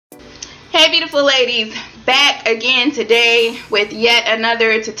Hey beautiful ladies, back again today with yet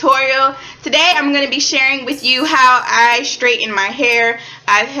another tutorial. Today I'm going to be sharing with you how I straighten my hair.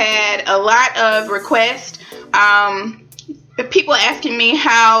 I've had a lot of requests, people asking me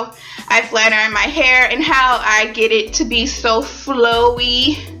how I flat iron my hair and how I get it to be so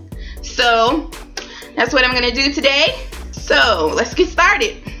flowy. So that's what I'm going to do today. So let's get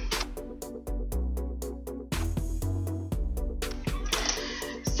started.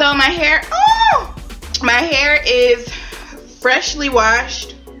 So my hair is freshly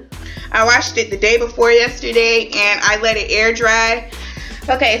washed. I washed it the day before yesterday and I let it air dry.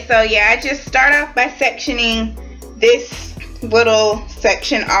 Okay, so yeah, I just start off by sectioning this little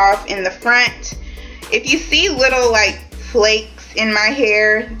section off in the front. If you see little like flakes in my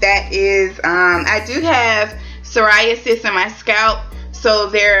hair, that is, I do have psoriasis in my scalp, so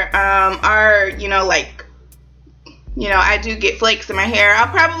there are, I do get flakes in my hair. I'll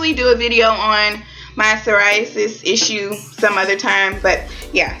probably do a video on my psoriasis issue some other time, but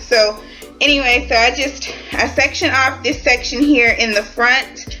yeah. So anyway, so I section off this section here in the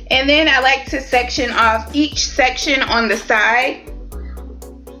front, and then I like to section off each section on the side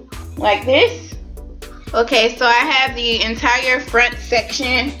like this. Okay, so I have the entire front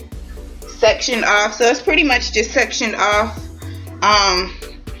section sectioned off, so it's pretty much just sectioned off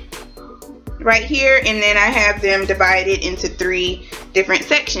right here, and then I have them divided into 3 different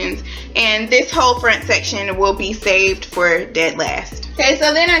sections, and this whole front section will be saved for dead last. Okay,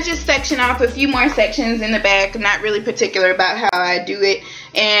 so then I just section off a few more sections in the back. I'm not really particular about how I do it,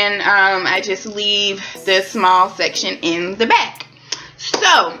 and I just leave the small section in the back.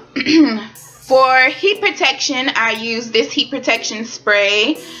 So for heat protection, I use this heat protection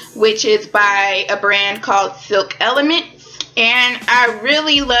spray, which is by a brand called Silk Elements, and I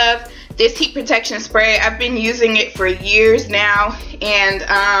really love this heat protection spray. I've been using it for years now, and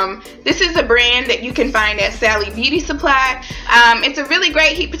this is a brand that you can find at Sally Beauty Supply. It's a really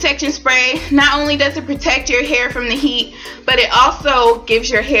great heat protection spray. Not only does it protect your hair from the heat, but it also gives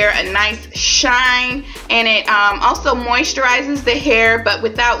your hair a nice shine, and it also moisturizes the hair, but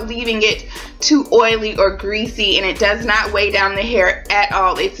without leaving it too oily or greasy, and it does not weigh down the hair at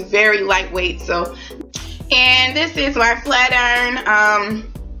all. It's very lightweight. So, and this is my flat iron.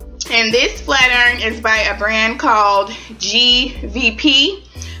 And this flat iron is by a brand called GVP,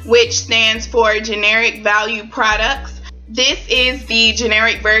 which stands for Generic Value Products. This is the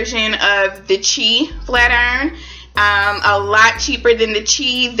generic version of the Chi flat iron, a lot cheaper than the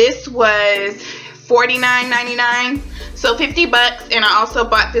Chi. This was $49.99, so 50 bucks, and I also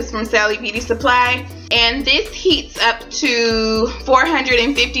bought this from Sally Beauty Supply. And this heats up to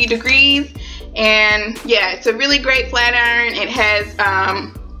 450 degrees, and yeah, it's a really great flat iron. It has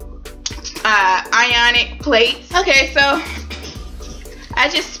ionic plates. Okay, so I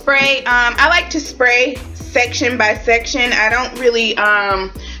just spray. I like to spray section by section. I don't really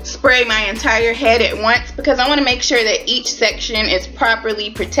spray my entire head at once, because I want to make sure that each section is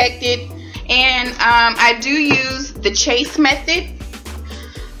properly protected. And I do use the chase method.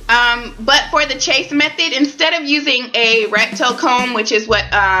 But for the chase method, instead of using a recto comb, which is what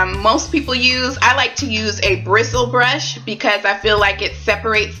most people use, I like to use a bristle brush, because I feel like it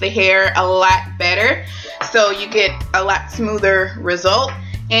separates the hair a lot better, so you get a lot smoother result.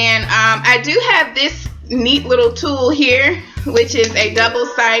 And I do have this neat little tool here, which is a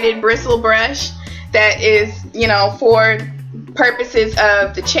double-sided bristle brush that is, for purposes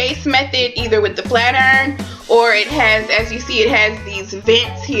of the chase method, either with the flat iron, or it has, as you see, it has these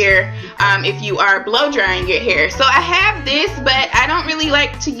vents here if you are blow drying your hair. So I have this, but I don't really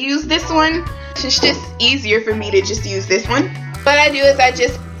like to use this one. It's just easier for me to just use this one. What I do is I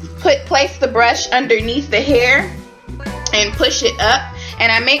just place the brush underneath the hair and push it up,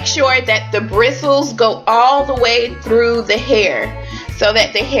 and I make sure that the bristles go all the way through the hair, so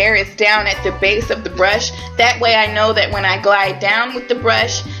that the hair is down at the base of the brush. That way I know that when I glide down with the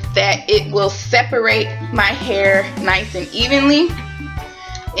brush, that it will separate my hair nice and evenly.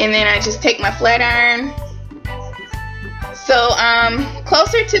 And then I just take my flat iron. So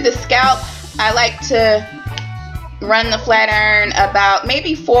closer to the scalp, I like to run the flat iron about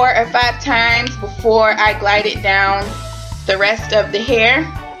maybe 4 or 5 times before I glide it down the rest of the hair.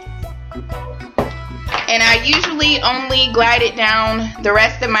 And I usually only glide it down the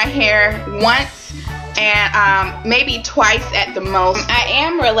rest of my hair once, and maybe twice at the most. I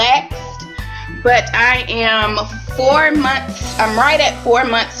am relaxed, but I am 4 months, I'm right at 4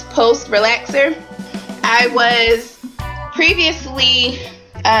 months post relaxer. I was previously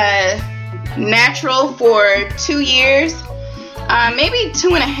natural for 2 years, maybe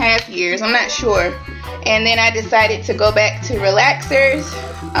 2.5 years, I'm not sure. And then I decided to go back to relaxers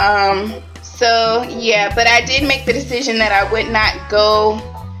So yeah, but I did make the decision that I would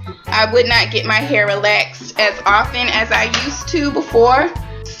not get my hair relaxed as often as I used to before.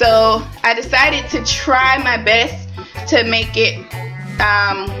 So I decided to try my best to make it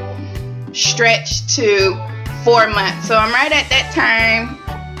stretch to 4 months. So I'm right at that time.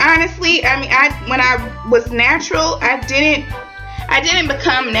 Honestly, I mean, when I was natural, I didn't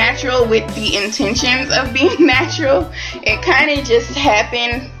become natural with the intentions of being natural. It kind of just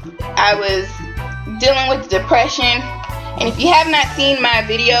happened. I was dealing with depression, and if you have not seen my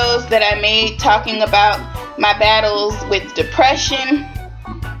videos that I made talking about my battles with depression,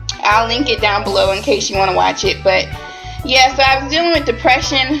 I'll link it down below in case you want to watch it. But yeah, so I was dealing with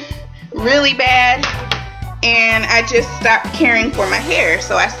depression really bad, and I just stopped caring for my hair.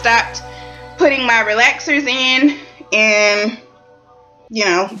 So I stopped putting my relaxers in, and you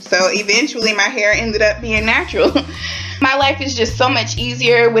know, so eventually my hair ended up being natural. My life is just so much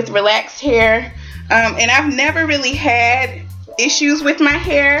easier with relaxed hair, and I've never really had issues with my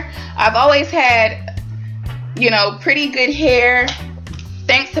hair. I've always had, you know, pretty good hair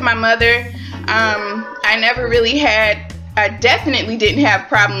thanks to my mother. I definitely didn't have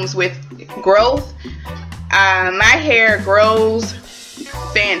problems with growth. My hair grows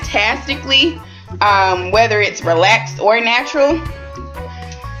fantastically, whether it's relaxed or natural.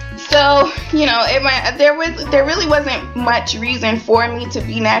 So, you know, there really wasn't much reason for me to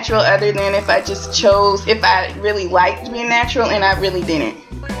be natural other than if I really liked being natural, and I really didn't.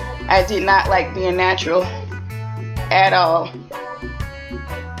 I did not like being natural at all.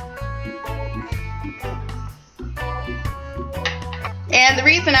 And the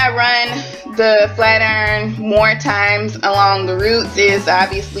reason I run the flat iron more times along the roots is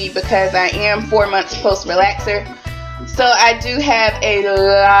obviously because I am 4 months post relaxer. So I do have a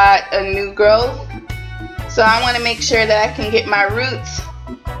lot of new growth. So I want to make sure that I can get my roots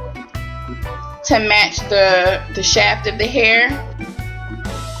to match the shaft of the hair.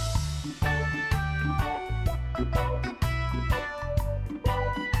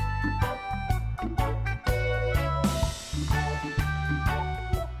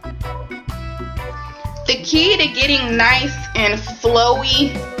 The key to getting nice and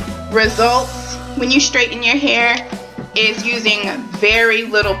flowy results when you straighten your hair is using very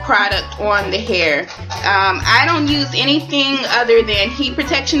little product on the hair. I don't use anything other than heat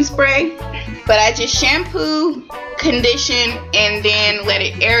protection spray, but I just shampoo, condition, and then let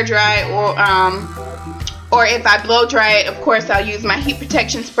it air dry, or if I blow dry it, of course I'll use my heat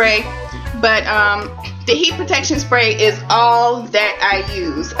protection spray. But the heat protection spray is all that I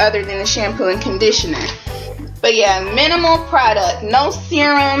use other than the shampoo and conditioner. But yeah, minimal product, no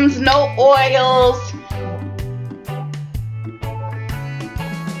serums, no oils.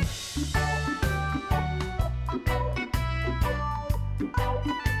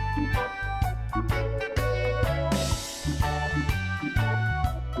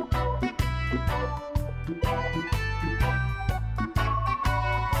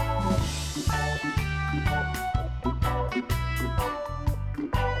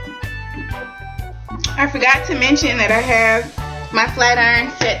 I forgot to mention that I have my flat iron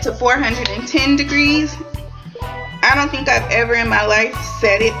set to 410 degrees. I don't think I've ever in my life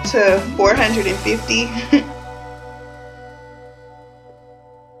set it to 450.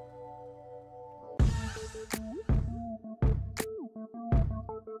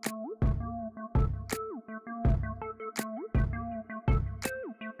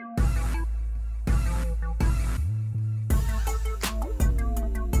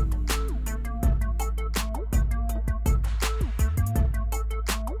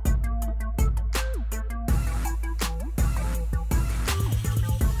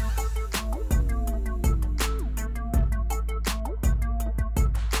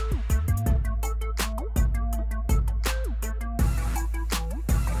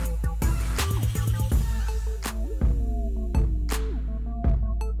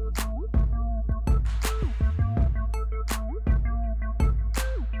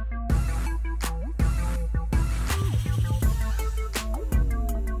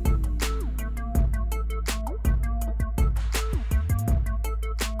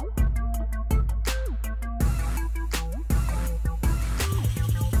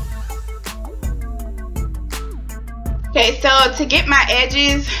 Okay, so to get my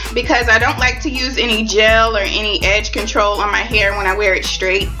edges, because I don't like to use any gel or any edge control on my hair when I wear it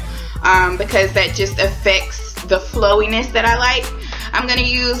straight, because that just affects the flowiness that I like, I'm going to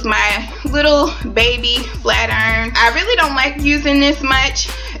use my little baby flat iron. I really don't like using this much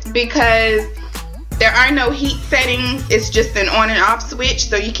because there are no heat settings. It's just an on and off switch,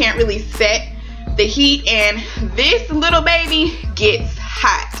 so you can't really set the heat, and this little baby gets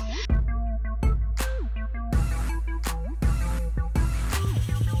hot.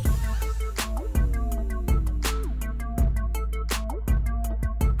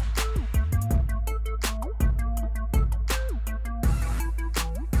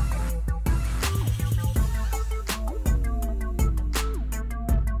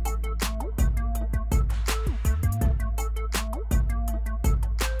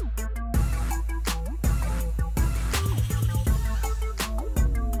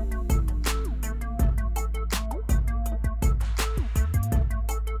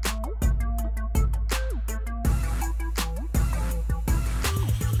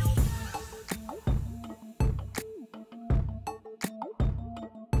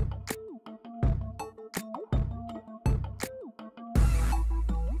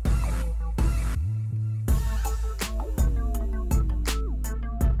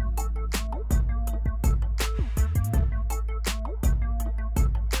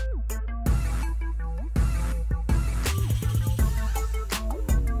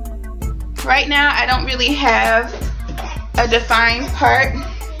 Right now, I don't really have a defined part,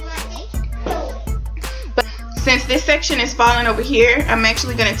 but since this section is falling over here, I'm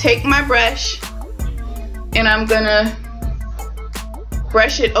actually going to take my brush and I'm going to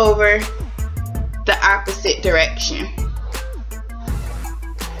brush it over the opposite direction.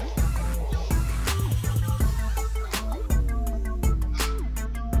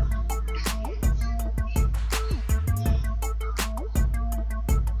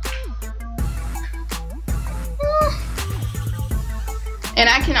 And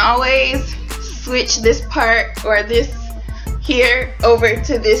I can always switch this part or this here over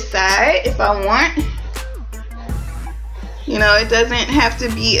to this side if I want. You know, it doesn't have to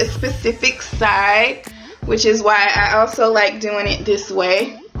be a specific side, which is why I also like doing it this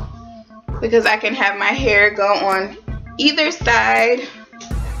way, because I can have my hair go on either side.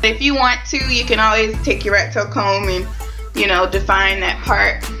 If you want to, you can always take your rat tail comb and, you know, define that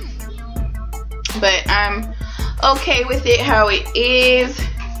part. But I'm okay with it how it is.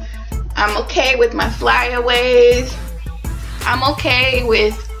 I'm okay with my flyaways. I'm okay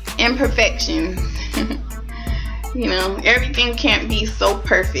with imperfections. You know, everything can't be so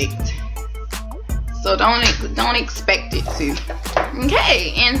perfect, so don't expect it to.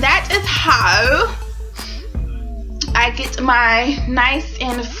 Okay, and that is how I get my nice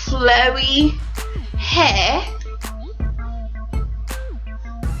and flowy hair.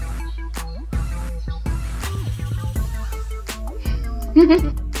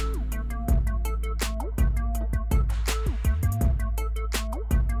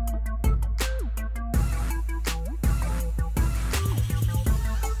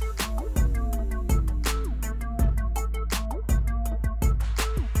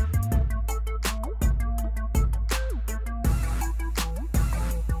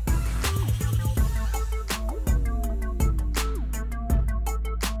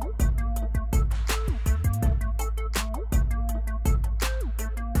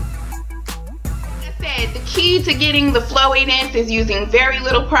 The key to getting the flowiness is using very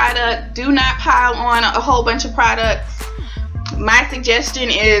little product. Do not pile on a whole bunch of products. My suggestion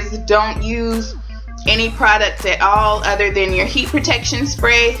is don't use any products at all other than your heat protection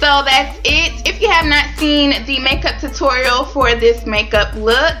spray. So that's it. If you have not seen the makeup tutorial for this makeup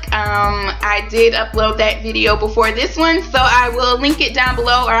look, I did upload that video before this one, so I will link it down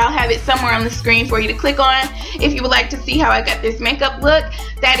below, or I'll have it somewhere on the screen for you to click on if you would like to see how I got this makeup look.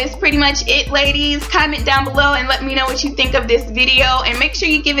 That is pretty much it, ladies. Comment down below and let me know what you think of this video, and make sure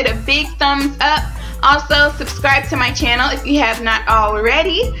you give it a big thumbs up. Also, subscribe to my channel if you have not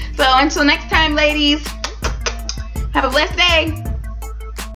already. So until next time, ladies, have a blessed day.